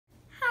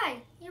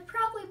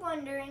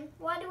wondering,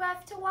 why do I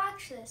have to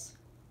watch this?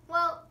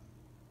 Well,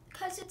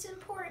 because it's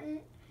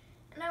important,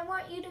 and I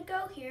want you to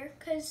go here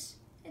because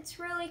it's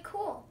really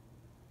cool.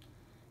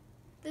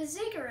 The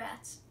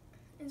Ziggurats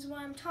is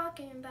what I'm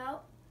talking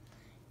about.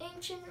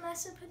 Ancient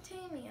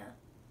Mesopotamia.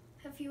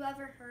 Have you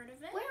ever heard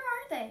of it? Where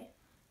are they?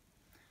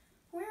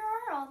 Where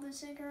are all the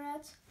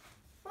Ziggurats?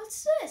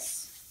 What's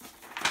this?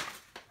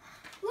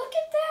 Look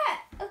at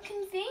that! A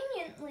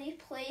conveniently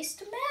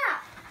placed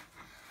map.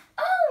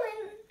 Oh,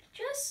 and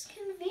just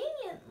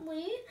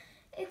conveniently,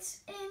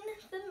 it's in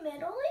the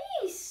Middle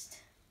East.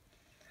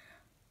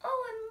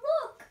 Oh, and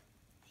look!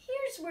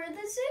 Here's where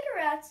the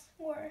Ziggurats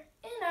were,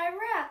 in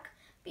Iraq,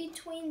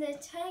 between the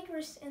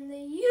Tigris and the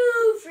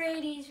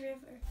Euphrates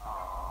River.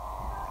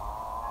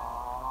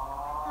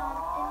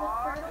 In the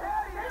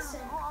Fertile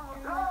Crescent,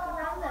 and like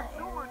around that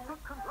area,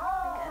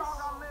 I guess.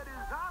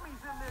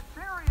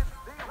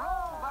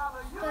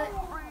 But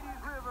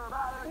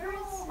where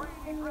is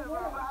it in the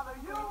world?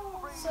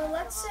 So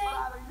let's say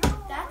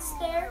that's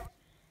there.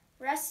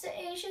 Rest of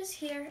Asia's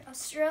here.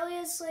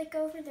 Australia's like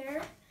over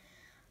there.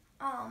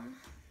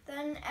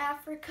 Then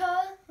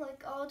Africa,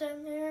 like all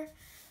down there.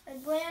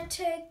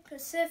 Atlantic,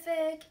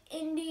 Pacific,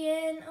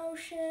 Indian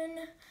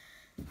Ocean.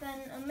 Then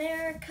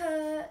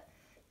America,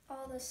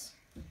 all this,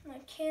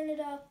 like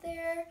Canada up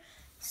there.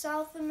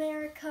 South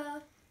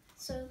America.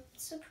 So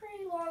it's a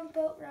pretty long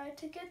boat ride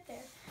to get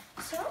there.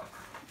 So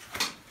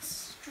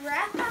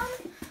strap on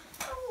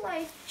a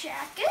life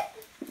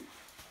jacket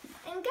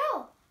and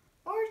go.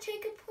 Or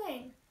take a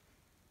plane.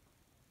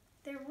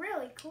 They're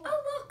really cool.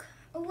 Oh look,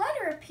 a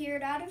letter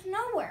appeared out of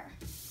nowhere.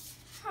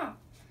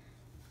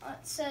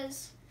 It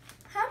says,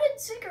 how did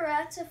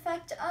Ziggurats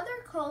affect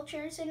other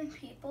cultures and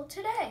people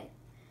today?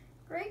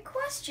 Great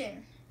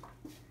question.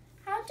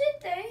 How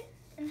did they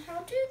and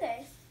how do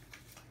they?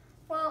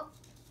 Well,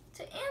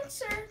 to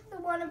answer the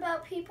one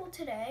about people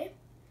today,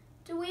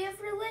 do we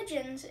have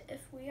religions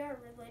if we are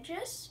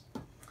religious?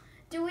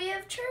 Do we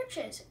have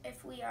churches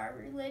if we are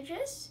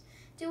religious?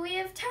 Do we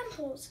have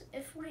temples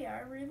if we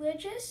are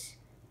religious?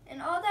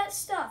 And all that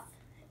stuff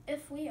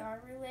if we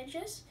are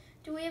religious?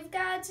 Do we have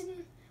gods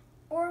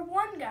or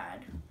one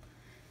God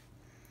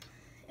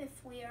if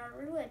we are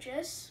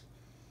religious?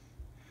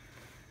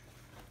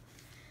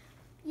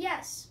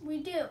 Yes,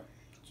 we do.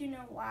 Do you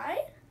know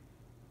why?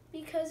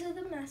 Because of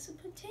the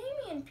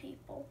Mesopotamian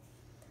people.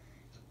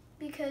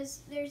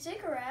 Because their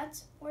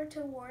Ziggurats were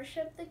to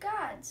worship the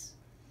gods.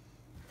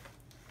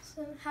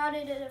 So how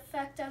did it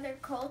affect other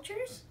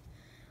cultures?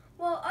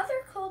 Well,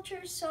 other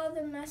cultures saw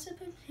the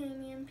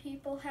Mesopotamian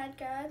people had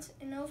gods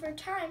and over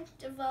time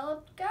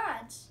developed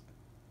gods.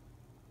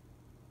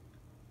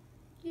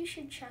 You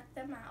should check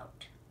them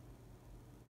out.